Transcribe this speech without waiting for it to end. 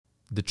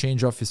The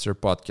Change Officer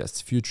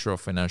Podcast's Future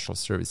of Financial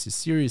Services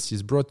series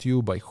is brought to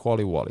you by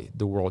Holy Wallet,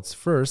 the world's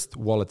first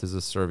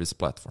wallet-as-a-service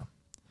platform.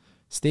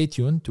 Stay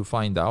tuned to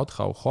find out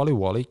how Holy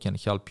Wallet can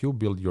help you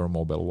build your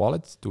mobile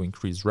wallet to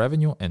increase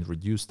revenue and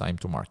reduce time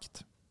to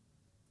market.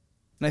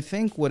 And I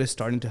think what is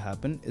starting to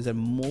happen is that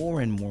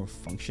more and more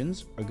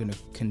functions are going to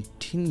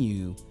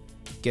continue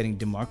getting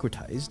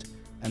democratized,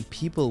 and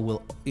people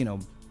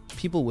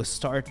will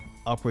start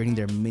operating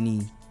their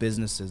mini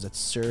businesses that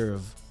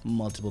serve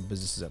multiple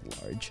businesses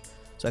at large.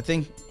 So I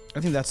think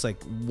that's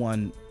like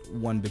one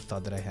big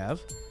thought that I have.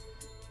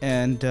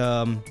 And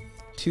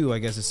two, I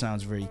guess it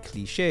sounds very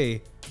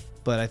cliche,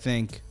 but I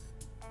think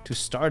to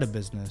start a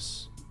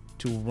business,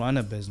 to run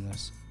a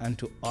business, and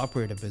to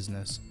operate a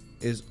business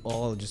is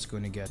all just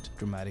going to get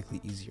dramatically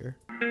easier.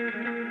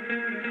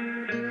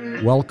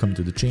 Welcome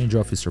to the Change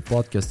Officer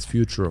Podcast's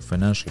Future of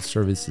Financial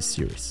Services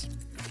series.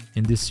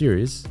 In this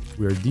series,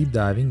 we are deep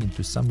diving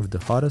into some of the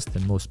hottest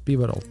and most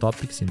pivotal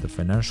topics in the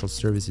financial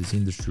services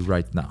industry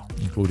right now,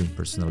 including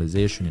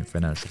personalization in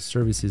financial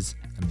services,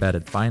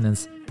 embedded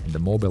finance, and the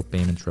mobile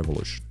payment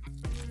revolution.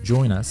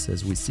 Join us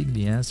as we seek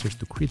the answers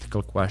to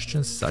critical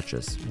questions such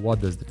as what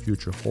does the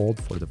future hold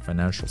for the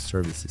financial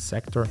services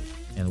sector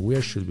and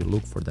where should we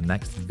look for the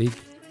next big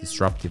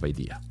disruptive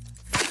idea.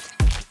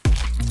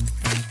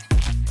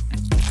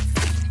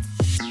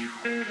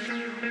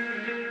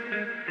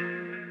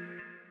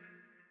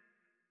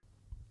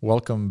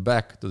 Welcome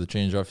back to the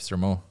Change Officer,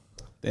 Mo.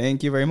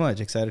 Thank you very much.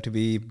 Excited to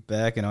be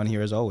back and on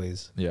here as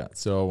always. Yeah.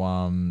 So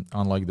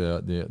unlike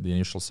the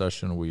initial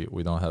session,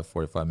 we don't have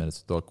 45 minutes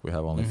to talk. We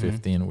have only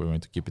 15. We're going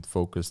to keep it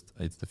focused.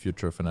 It's the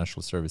Future of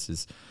Financial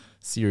Services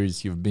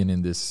series. You've been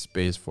in this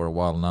space for a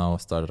while now.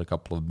 Started a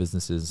couple of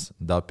businesses,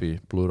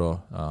 Dapi,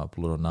 Pluto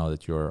now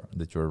that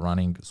you're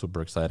running.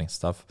 Super exciting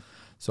stuff.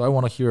 So I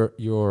want to hear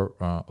your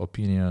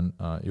opinion,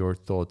 your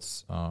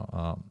thoughts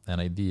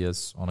and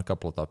ideas on a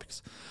couple of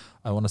topics.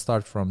 I want to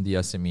start from the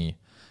SME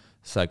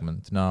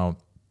segment. Now,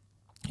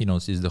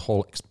 since the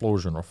whole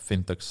explosion of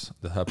fintechs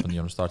that happened,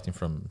 starting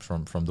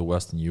from the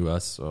West and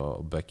US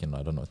back in,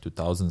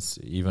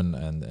 2000s even,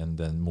 and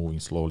then moving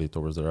slowly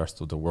towards the rest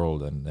of the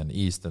world and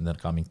East, and then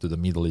coming to the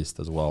Middle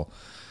East as well.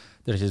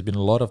 There has been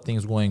a lot of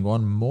things going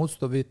on,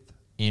 most of it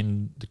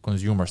in the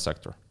consumer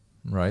sector,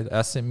 right?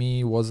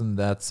 SME wasn't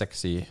that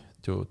sexy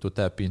to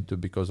tap into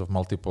because of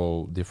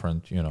multiple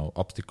different,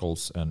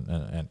 obstacles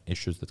and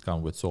issues that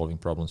come with solving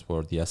problems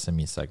for the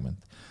SME segment.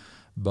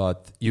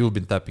 But you've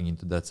been tapping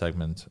into that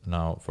segment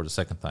now for the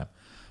second time.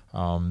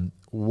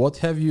 What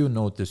have you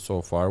noticed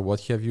so far?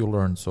 What have you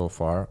learned so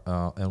far?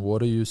 And what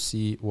do you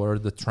see? What are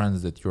the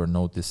trends that you're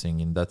noticing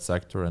in that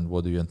sector? And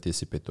what do you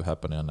anticipate to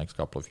happen in the next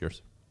couple of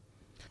years?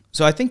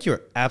 So I think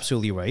you're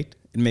absolutely right.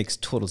 It makes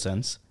total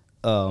sense.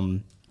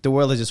 The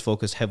world has just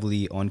focused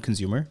heavily on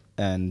consumer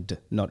and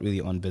not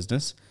really on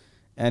business.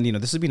 And,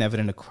 this has been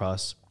evident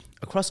across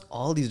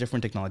all these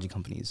different technology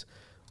companies.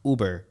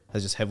 Uber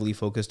has just heavily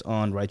focused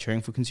on ride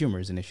sharing for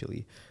consumers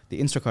initially. The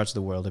Instacarts of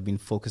the world have been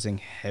focusing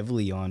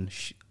heavily on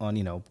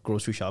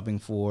grocery shopping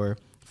for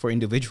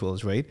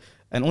individuals, right?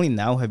 And only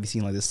now have you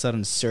seen like this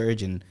sudden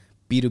surge in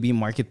B2B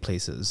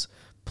marketplaces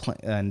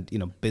and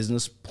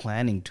business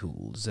planning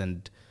tools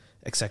and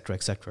et cetera,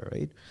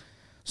 right?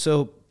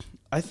 So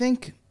I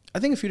think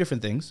a few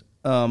different things.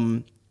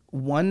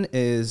 One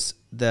is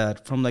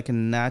that from like a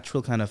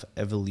natural kind of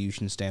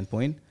evolution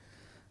standpoint,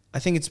 I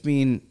think it's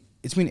been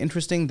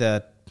interesting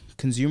that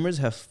consumers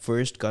have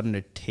first gotten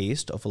a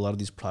taste of a lot of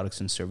these products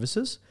and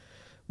services,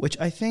 which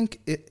I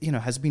think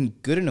has been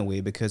good in a way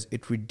because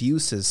it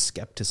reduces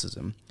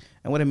skepticism.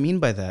 And what I mean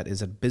by that is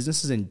that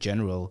businesses in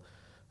general,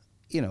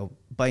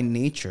 by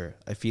nature,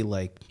 I feel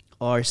like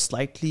are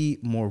slightly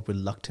more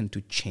reluctant to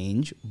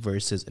change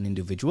versus an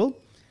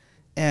individual.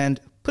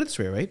 And put it this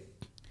way, right?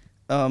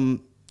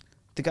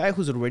 The guy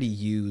who's already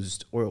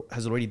used or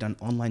has already done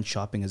online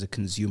shopping as a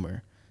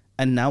consumer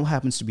and now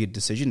happens to be a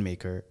decision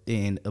maker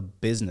in a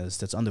business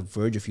that's on the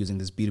verge of using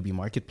this B2B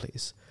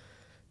marketplace,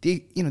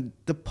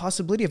 the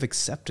possibility of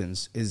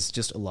acceptance is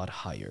just a lot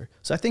higher.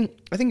 So I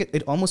think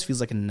it almost feels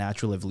like a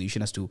natural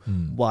evolution as to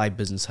why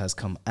business has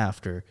come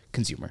after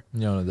consumer.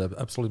 No, that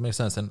absolutely makes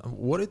sense. And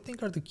what do you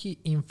think are the key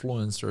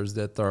influencers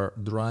that are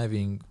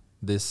driving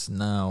this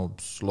now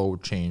slow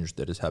change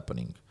that is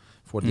happening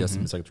for the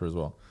SME sector as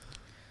well?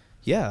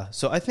 Yeah,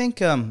 so I think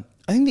the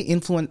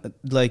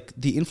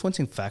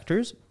influencing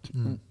factors.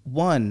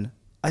 One,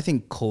 I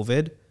think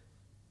COVID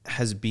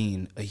has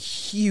been a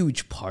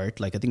huge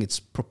part. Like I think it's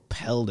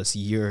propelled us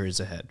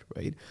years ahead,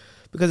 right?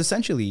 Because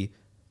essentially,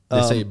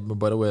 they say.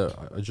 By the way,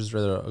 I just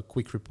read a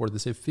quick report. They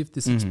say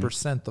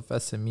 56% of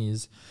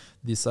SMEs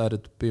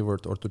decided to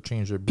pivot or to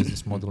change their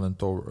business model and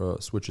to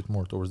switch it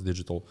more towards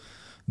digital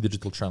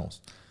channels.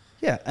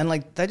 Yeah, and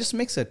like that just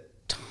makes a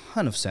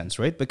ton of sense,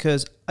 right?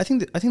 Because I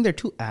think there are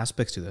two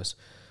aspects to this.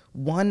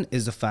 One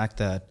is the fact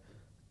that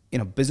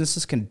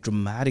businesses can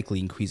dramatically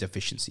increase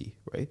efficiency,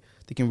 right?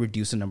 They can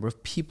reduce the number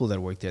of people that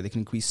work there. They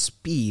can increase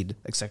speed,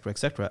 et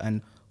cetera,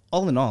 and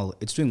all in all,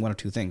 it's doing one of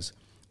two things.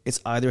 It's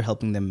either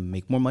helping them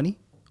make more money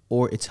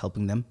or it's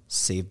helping them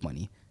save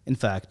money. In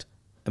fact,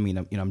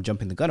 I'm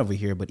jumping the gun over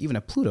here, but even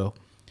at Pluto,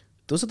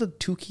 those are the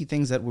two key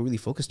things that we're really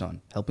focused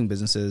on: helping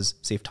businesses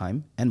save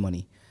time and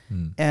money.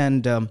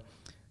 And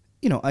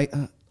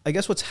I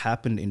guess what's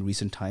happened in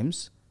recent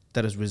times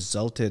that has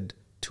resulted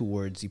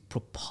towards the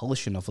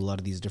propulsion of a lot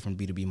of these different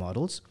B2B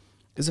models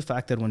is the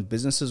fact that when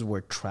businesses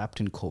were trapped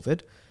in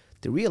COVID,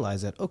 they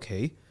realized that,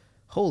 okay,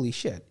 holy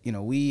shit,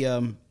 we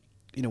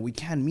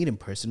can't meet in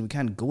person, we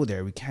can't go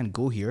there, we can't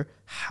go here.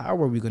 How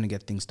are we going to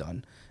get things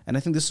done? And I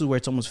think this is where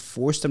it's almost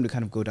forced them to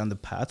kind of go down the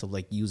path of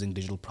like using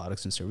digital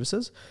products and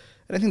services.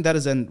 And I think that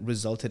has then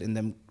resulted in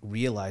them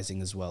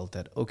realizing as well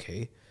that,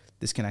 okay,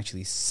 this can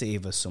actually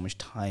save us so much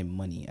time,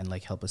 money, and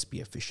like help us be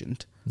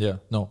efficient. Yeah,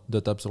 no,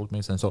 that absolutely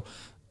makes sense. So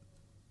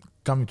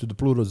coming to the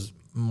Pluto's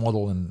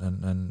model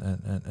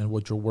and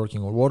what you're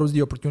working on, what was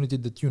the opportunity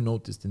that you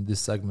noticed in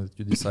this segment that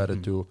you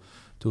decided to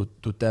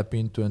tap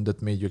into and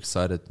that made you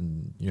excited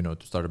and,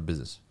 to start a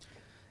business?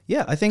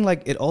 Yeah, I think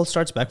like it all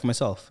starts back for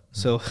myself.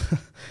 So,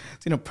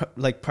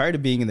 like prior to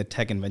being in the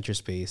tech and venture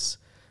space,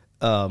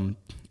 I've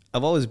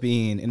always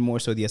been in more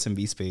so the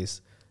SMB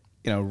space,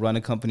 run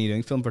a company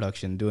doing film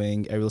production,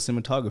 doing aerial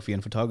cinematography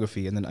and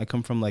photography. And then I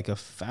come from like a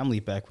family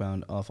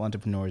background of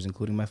entrepreneurs,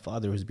 including my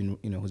father who's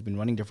been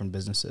running different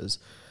businesses.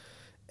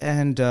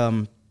 And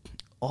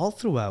all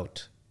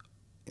throughout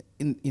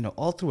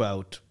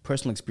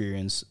personal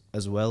experience,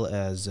 as well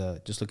as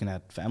just looking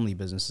at family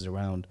businesses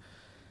around,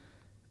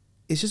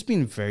 it's just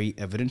been very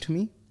evident to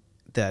me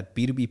that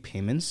B2B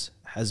payments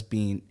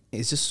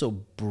is just so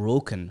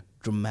broken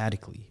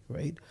dramatically,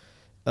 right?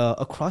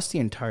 Across the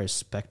entire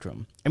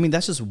spectrum. I mean,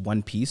 that's just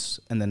one piece,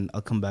 and then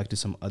I'll come back to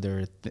some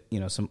other,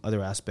 some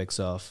other aspects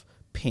of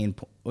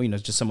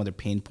just some other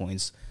pain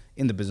points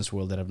in the business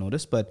world that I've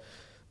noticed. But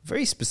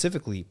very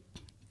specifically,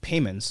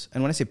 payments.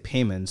 And when I say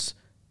payments,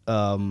 there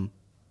are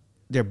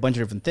a bunch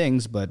of different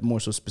things, but more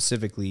so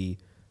specifically,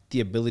 the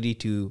ability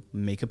to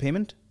make a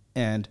payment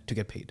and to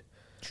get paid.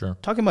 Sure.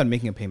 Talking about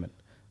making a payment.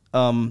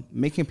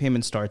 Making a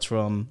payment starts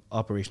from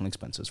operational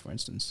expenses, for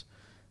instance.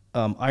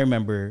 I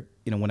remember,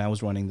 when I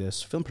was running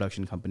this film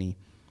production company,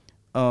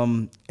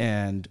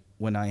 and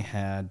when I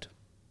had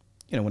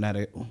one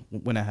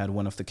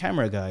of the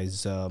camera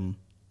guys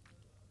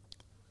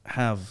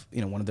have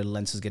one of their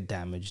lenses get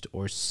damaged,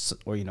 or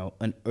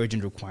an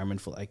urgent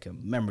requirement for like a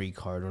memory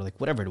card or like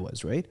whatever it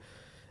was, right?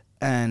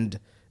 And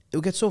it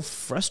would get so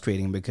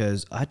frustrating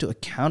because I had to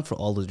account for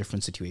all those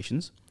different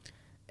situations,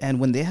 and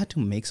when they had to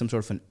make some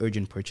sort of an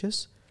urgent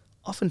purchase,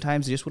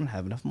 oftentimes they just wouldn't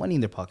have enough money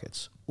in their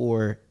pockets,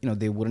 or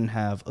they wouldn't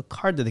have a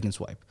card that they can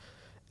swipe.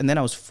 And then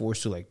I was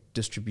forced to like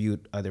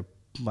distribute either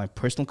my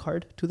personal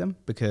card to them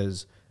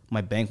because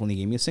my bank only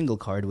gave me a single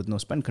card with no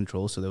spend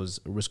control, so there was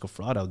a risk of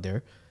fraud out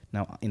there.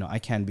 Now, I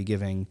can't be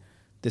giving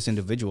this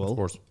individual, of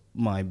course,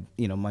 my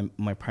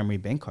primary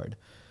bank card.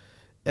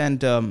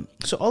 And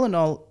so all in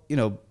all,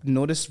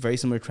 noticed very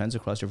similar trends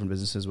across different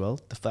businesses as well.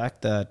 The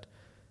fact that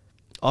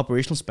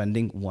operational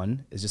spending,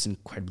 one, is just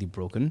incredibly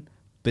broken.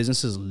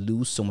 Businesses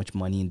lose so much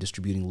money in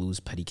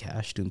lose petty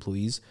cash to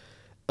employees.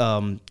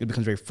 It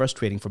becomes very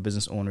frustrating for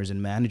business owners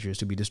and managers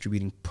to be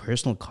distributing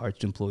personal cards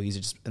to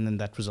employees, and then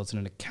that results in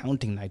an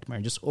accounting nightmare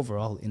and just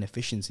overall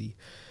inefficiency.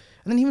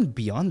 And then even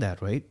beyond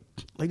that, right?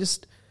 Like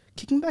just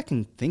kicking back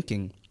and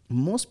thinking,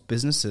 most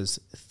businesses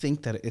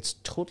think that it's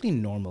totally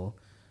normal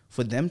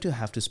for them to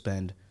have to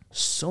spend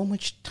so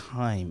much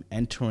time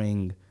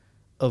entering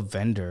a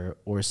vendor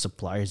or a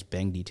supplier's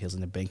bank details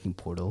in the banking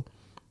portal,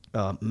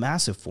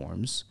 massive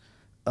forms.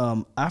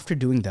 After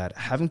doing that,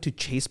 having to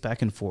chase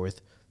back and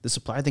forth, the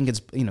supplier then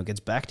gets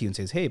back to you and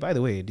says, "Hey, by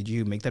the way, did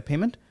you make that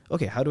payment?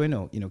 Okay, how do I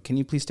know? Can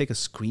you please take a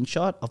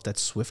screenshot of that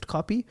Swift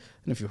copy?" I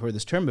don't know if you've heard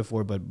this term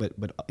before, but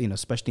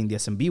especially in the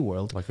SMB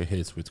world, like I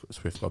hate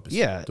Swift copies.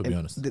 Yeah, to be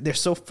honest, they're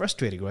so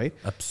frustrating, right?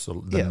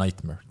 Absolutely,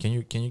 nightmare. Can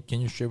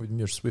you share with me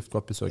your Swift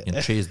copy so I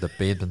can chase the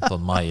payment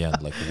on my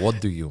end? Like,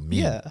 what do you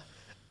mean? Yeah.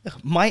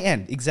 My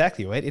end,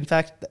 exactly, right? In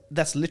fact,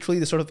 that's literally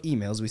the sort of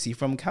emails we see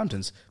from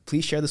accountants.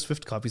 Please share the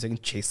Swift copy so I can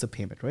chase the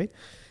payment, right?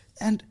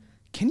 And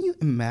can you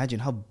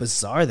imagine how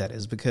bizarre that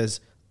is? Because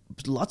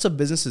lots of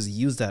businesses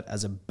use that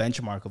as a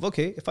benchmark of,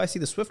 okay, if I see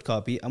the Swift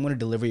copy, I'm going to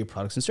deliver your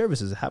products and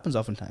services. It happens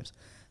oftentimes.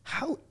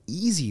 How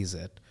easy is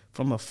it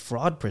from a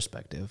fraud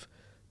perspective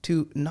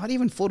to not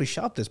even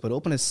Photoshop this, but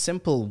open a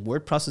simple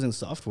word processing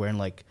software and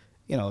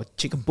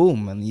chicka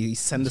boom, and you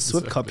send the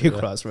Swift copy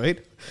across,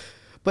 right?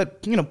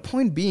 But,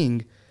 point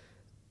being,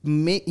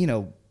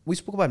 we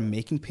spoke about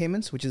making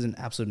payments, which is an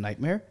absolute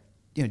nightmare.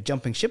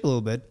 Jumping ship a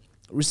little bit,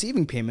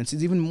 receiving payments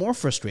is even more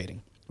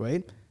frustrating,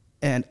 right?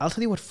 And I'll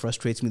tell you what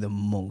frustrates me the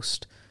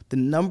most. The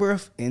number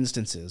of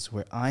instances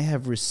where I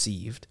have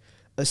received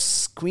a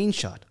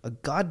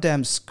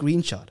goddamn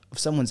screenshot of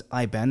someone's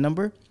IBAN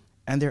number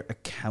and their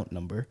account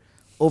number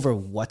over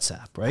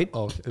WhatsApp, right?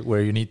 Oh,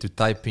 where you need to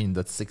type in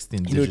that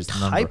 16-digit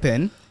number. You type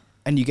in,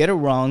 and you get it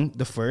wrong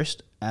the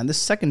first and the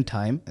second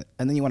time,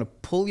 and then you want to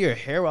pull your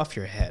hair off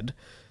your head,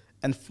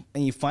 and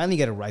you finally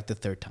get it right the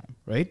third time,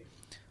 right?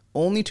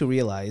 Only to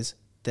realize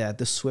that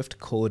the Swift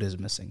code is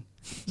missing.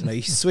 So now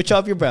you switch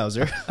off your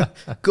browser,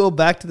 go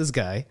back to this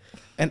guy,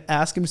 and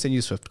ask him to send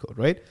you Swift code,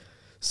 right?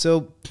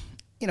 So,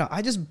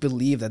 I just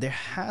believe that there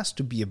has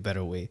to be a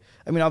better way.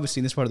 I mean, obviously,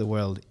 in this part of the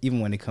world,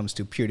 even when it comes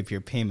to peer-to-peer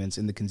payments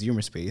in the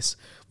consumer space,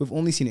 we've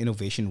only seen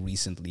innovation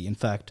recently. In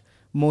fact,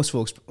 most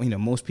folks,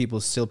 most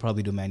people still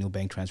probably do manual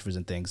bank transfers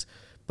and things.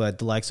 But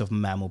the likes of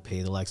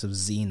MamoPay, the likes of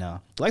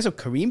Xena, the likes of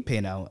Kareem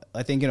Pay now,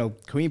 I think,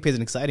 Kareem Pay is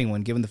an exciting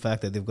one given the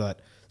fact that they've got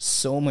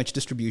so much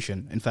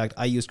distribution. In fact,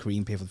 I used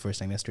Kareem Pay for the first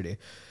time yesterday.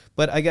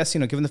 But I guess,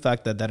 given the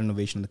fact that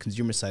innovation on the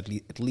consumer side,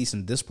 at least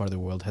in this part of the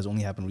world, has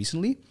only happened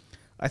recently,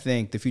 I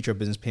think the future of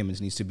business payments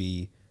needs to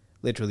be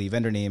literally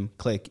vendor name,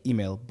 click,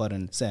 email,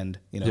 button, send,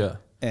 Yeah.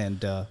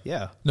 And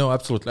No,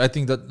 absolutely. I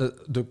think that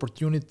the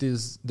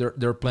opportunities, there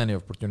are plenty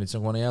of opportunities.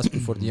 I'm going to ask you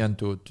for the end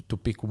to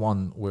pick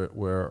one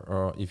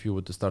where if you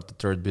were to start a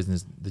third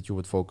business that you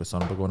would focus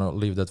on, but we're going to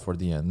leave that for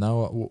the end.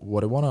 Now,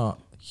 what I want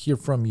to hear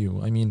from you,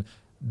 I mean,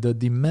 the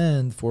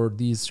demand for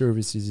these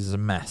services is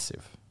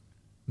massive.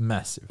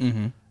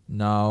 Mm-hmm.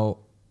 Now,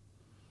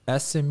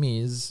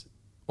 SMEs,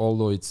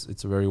 although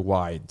it's a very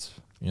wide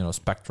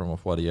spectrum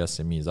of what the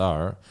SMEs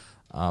are,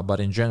 but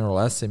in general,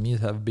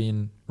 SMEs have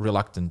been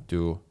reluctant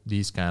to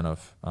these kind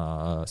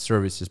of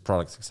services,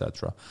 products,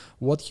 etc.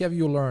 What have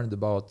you learned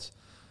about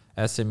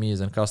SMEs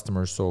and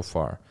customers so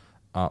far?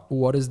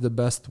 What is the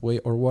best way,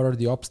 or what are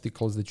the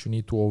obstacles that you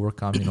need to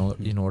overcome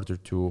in order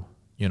to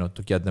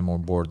to get them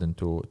on board and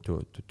to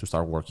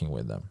start working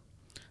with them?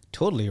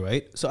 Totally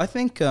right. So I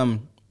think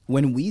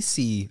when we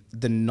see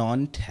the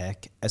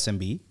non-tech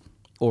SMB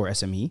or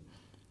SME,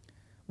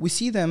 we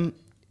see them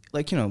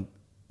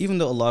even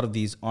though a lot of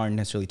these aren't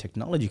necessarily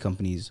technology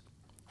companies,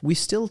 we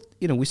still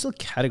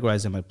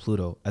categorize them at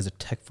Pluto as a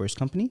tech-first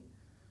company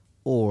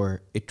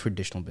or a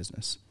traditional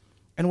business.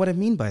 And what I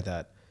mean by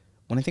that,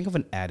 when I think of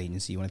an ad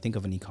agency, when I think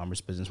of an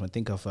e-commerce business, when I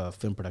think of a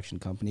film production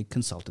company,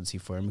 consultancy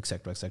firm, et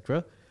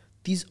cetera,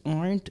 these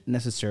aren't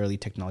necessarily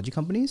technology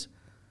companies,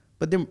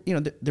 but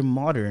they're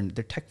modern,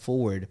 they're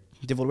tech-forward.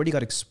 They've already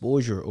got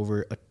exposure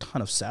over a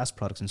ton of SaaS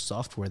products and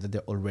software that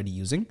they're already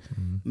using,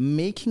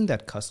 making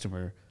that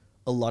customer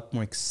a lot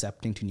more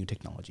accepting to new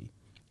technology.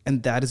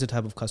 And that is the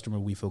type of customer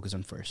we focus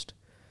on first.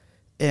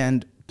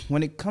 And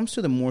when it comes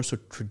to the more so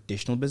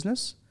traditional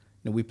business,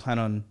 we plan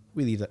on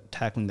really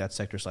tackling that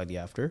sector slightly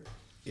after,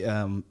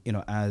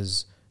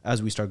 as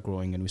we start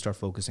growing and we start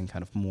focusing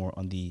kind of more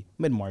on the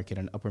mid-market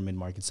and upper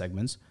mid-market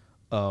segments.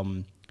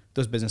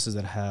 Those businesses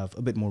that have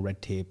a bit more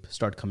red tape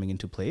start coming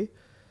into play.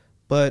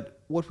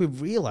 But what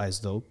we've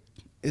realized, though,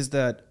 is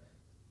that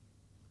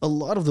a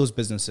lot of those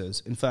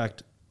businesses, in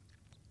fact,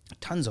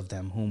 tons of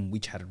them whom we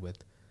chatted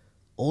with,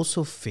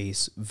 also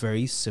face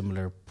very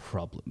similar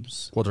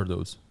problems. What are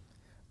those?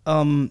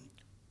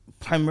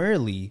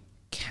 Primarily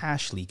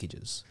cash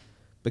leakages,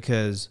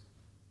 because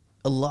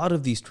a lot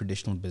of these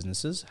traditional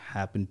businesses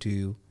happen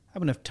to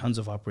have tons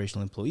of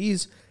operational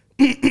employees,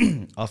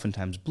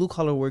 oftentimes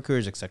blue-collar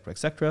workers, et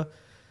cetera,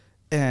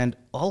 and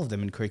all of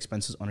them incur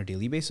expenses on a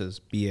daily basis,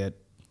 be it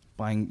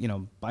buying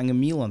a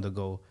meal on the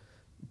go,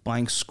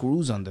 buying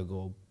screws on the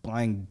go,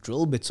 buying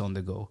drill bits on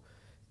the go.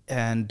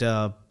 And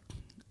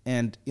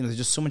there's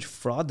just so much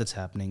fraud that's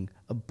happening.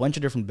 A bunch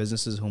of different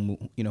businesses whom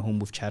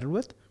we've chatted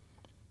with.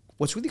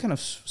 What's really kind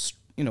of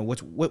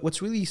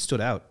what's really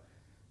stood out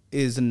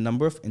is the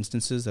number of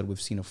instances that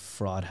we've seen of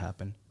fraud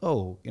happen.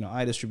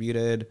 I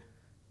distributed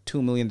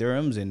 2 million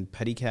dirhams in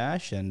petty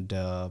cash and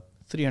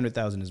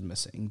 300,000 is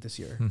missing this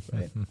year,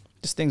 right?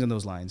 Just things on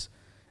those lines,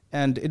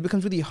 and it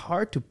becomes really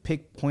hard to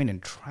pick, point,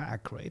 and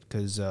track, right?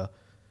 Because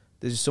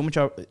there's so much,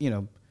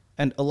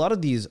 and a lot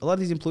of these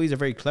employees are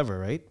very clever,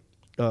 right?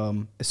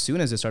 As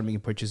soon as they start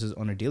making purchases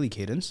on a daily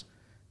cadence,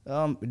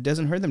 it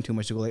doesn't hurt them too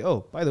much to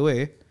go by the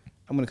way,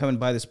 I'm going to come and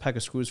buy this pack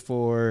of screws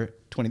for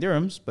 20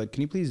 dirhams, but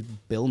can you please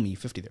bill me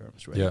 50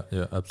 dirhams, right?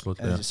 Yeah,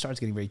 absolutely. And it just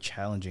starts getting very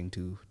challenging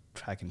to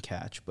track and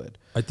catch. But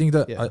I think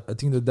that I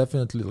think that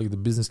definitely the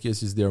business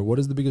case is there. What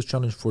is the biggest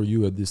challenge for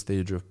you at this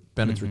stage of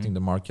penetrating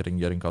the market and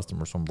getting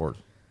customers on board?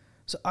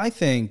 So I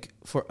think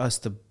for us,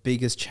 the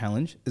biggest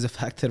challenge is the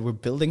fact that we're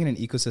building in an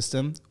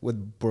ecosystem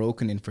with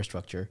broken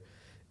infrastructure.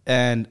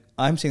 And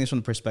I'm saying this from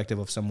the perspective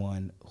of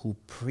someone who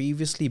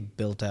previously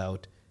built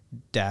out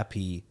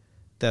DAPI,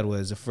 that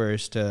was the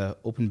first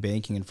open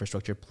banking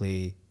infrastructure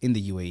play in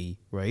the UAE,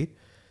 right?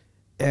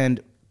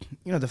 And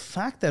the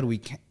fact that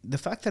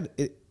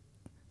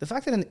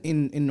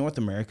in North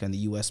America and the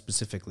US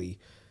specifically,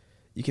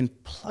 you can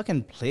plug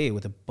and play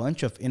with a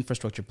bunch of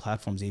infrastructure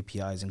platforms,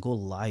 APIs, and go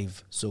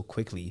live so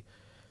quickly,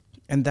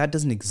 and that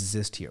doesn't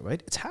exist here,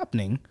 right? It's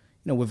happening.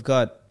 We've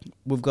got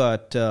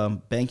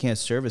banking as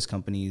service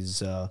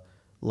companies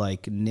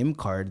like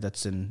Nimcard,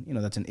 that's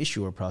an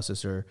issuer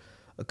processor,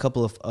 a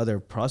couple of other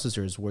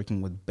processors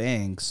working with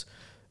banks,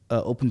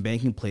 open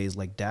banking plays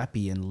like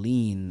DAPI and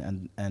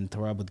Lean and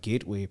Tarabat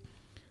Gateway.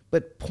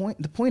 But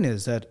the point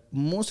is that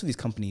most of these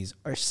companies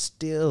are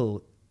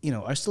still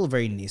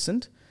very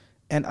nascent,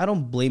 and I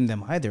don't blame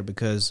them either,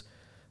 because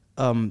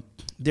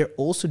they're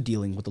also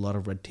dealing with a lot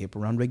of red tape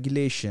around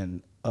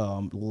regulation,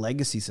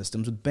 legacy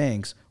systems with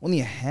banks.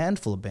 Only a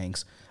handful of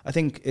banks. I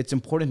think it's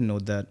important to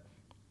note that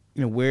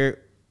we're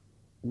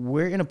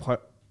in a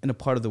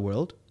part of the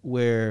world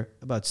where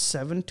about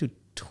 7 to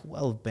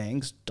 12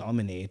 banks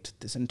dominate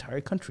this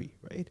entire country,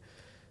 right?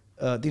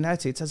 The United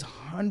States has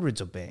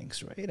hundreds of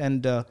banks, right?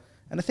 And I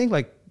think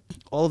like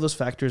all of those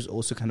factors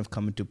also kind of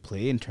come into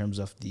play in terms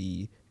of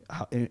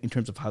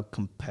how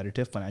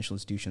competitive financial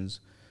institutions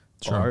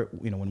are,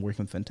 when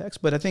working with fintechs.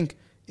 But I think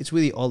it's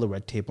really all the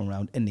red tape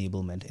around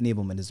enablement.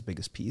 Enablement is the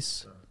biggest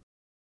piece.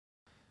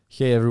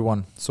 Hey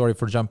everyone, sorry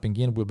for jumping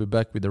in. We'll be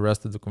back with the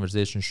rest of the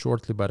conversation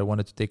shortly, but I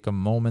wanted to take a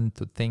moment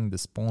to thank the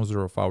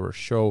sponsor of our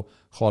show,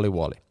 Holly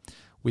Wally.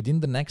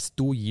 Within the next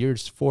 2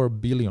 years, 4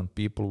 billion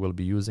people will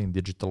be using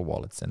digital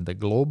wallets, and the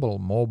global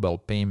mobile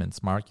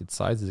payments market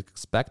size is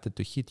expected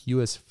to hit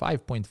US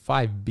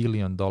 $5.5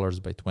 billion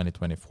by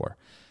 2024.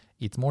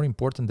 It's more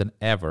important than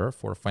ever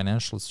for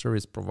financial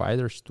service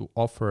providers to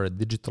offer a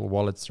digital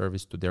wallet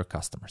service to their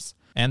customers.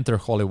 Enter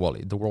Holly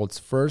Wally, the world's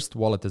first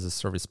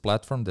wallet-as-a-service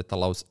platform that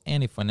allows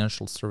any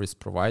financial service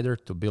provider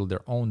to build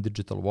their own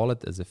digital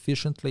wallet as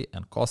efficiently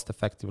and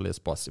cost-effectively as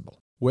possible.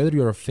 Whether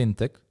you're a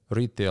fintech,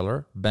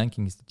 retailer,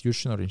 banking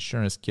institution, or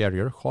insurance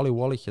carrier, Holly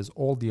Wally has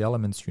all the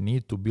elements you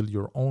need to build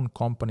your own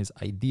company's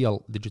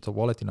ideal digital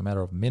wallet in a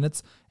matter of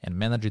minutes and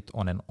manage it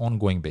on an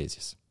ongoing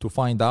basis. To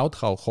find out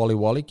how Holly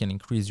Wally can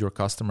increase your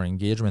customer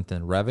engagement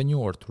and revenue,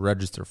 or to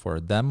register for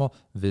a demo,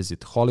 visit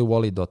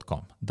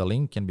hollywally.com. The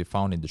link can be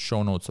found in the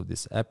show notes of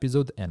this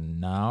episode. And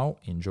now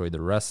enjoy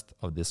the rest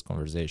of this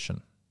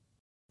conversation.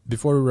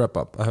 Before we wrap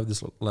up, I have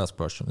this last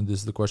question, and this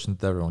is the question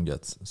that everyone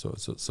gets. So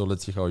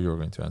let's see how you're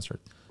going to answer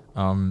it.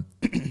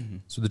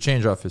 So the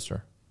change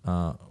officer,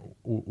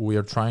 we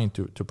are trying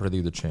to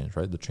predict the change,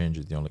 right? The change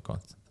is the only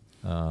constant.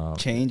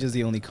 Change is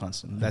the only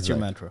constant. That's exactly.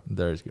 Your mantra.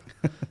 There is good.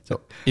 So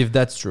if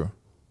that's true,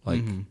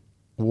 like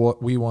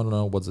what we want to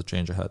know, what's the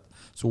change ahead?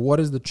 So what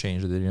is the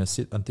change that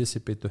you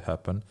anticipate to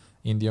happen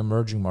in the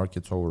emerging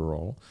markets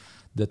overall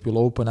that will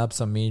open up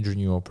some major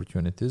new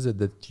opportunities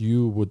that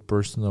you would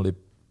personally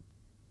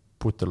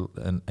put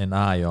an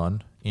eye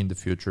on in the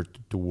future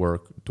to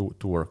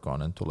work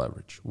on and to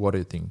leverage? What do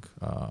you think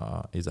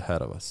is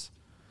ahead of us?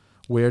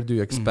 Where do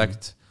you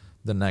expect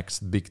the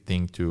next big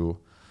thing to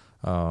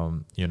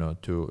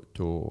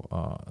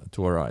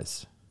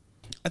arise?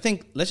 I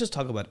think let's just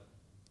talk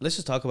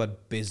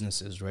about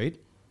businesses, right?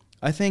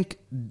 I think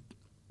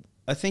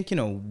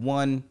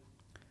one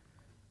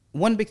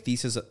big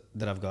thesis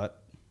that I've got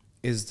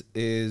is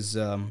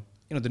the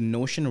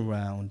notion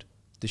around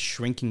the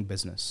shrinking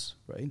business,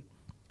 right?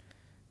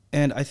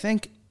 And I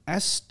think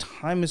as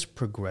time is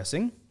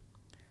progressing,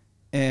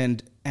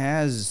 and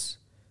as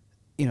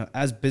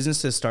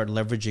businesses start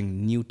leveraging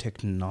new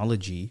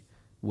technology,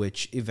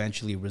 which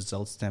eventually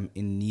results them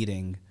in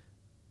needing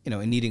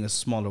a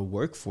smaller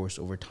workforce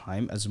over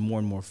time as more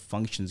and more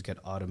functions get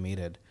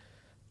automated,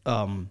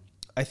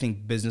 I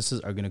think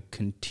businesses are going to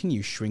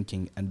continue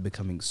shrinking and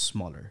becoming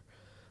smaller.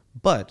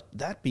 But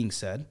that being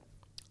said,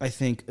 I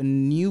think a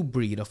new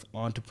breed of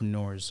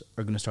entrepreneurs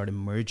are going to start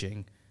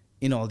emerging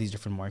in all these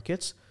different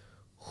markets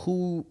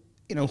who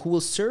will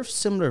serve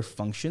similar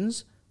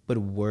functions but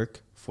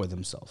work for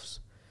themselves.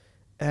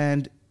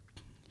 And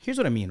here's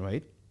what I mean,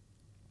 right?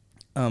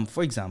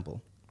 For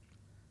example,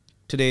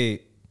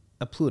 today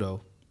at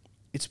Pluto,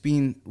 it's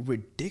been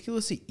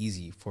ridiculously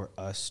easy for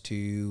us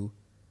to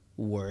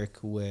work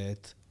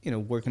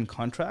in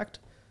contract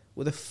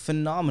with a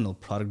phenomenal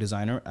product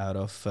designer out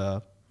of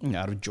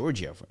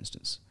Georgia, for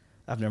instance.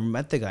 I've never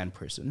met the guy in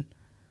person,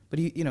 but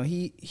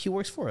he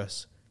works for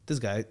us. This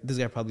guy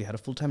probably had a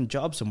full-time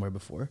job somewhere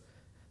before,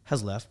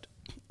 has left,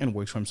 and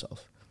works for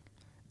himself.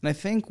 And I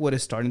think what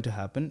is starting to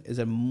happen is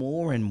that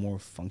more and more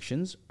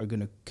functions are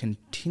going to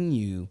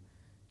continue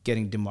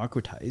getting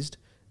democratized,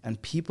 and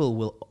people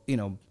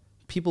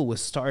will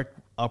start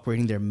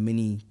operating their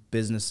mini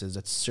businesses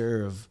that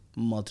serve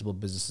multiple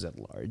businesses at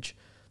large.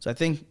 So I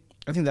think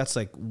that's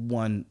like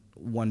one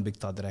big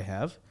thought that I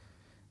have.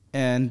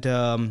 And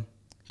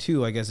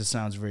two, I guess it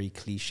sounds very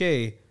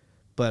cliche,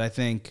 but I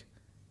think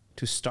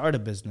to start a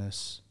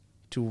business,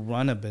 to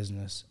run a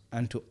business,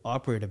 and to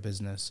operate a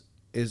business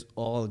is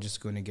all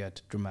just going to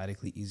get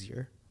dramatically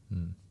easier.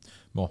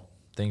 Well,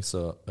 thanks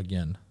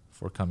again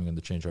for coming on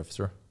the Change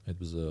Officer. It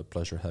was a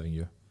pleasure having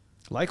you.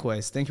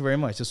 Likewise. Thank you very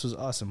much. This was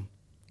awesome.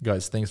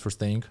 Guys, thanks for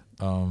staying.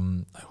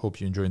 I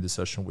hope you enjoyed this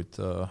session with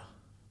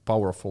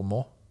powerful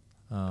Mo.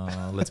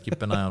 Let's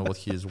keep an eye on what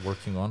he is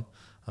working on.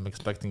 I'm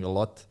expecting a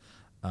lot.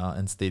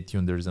 And stay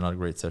tuned. There is another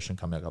great session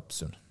coming up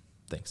soon.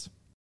 Thanks.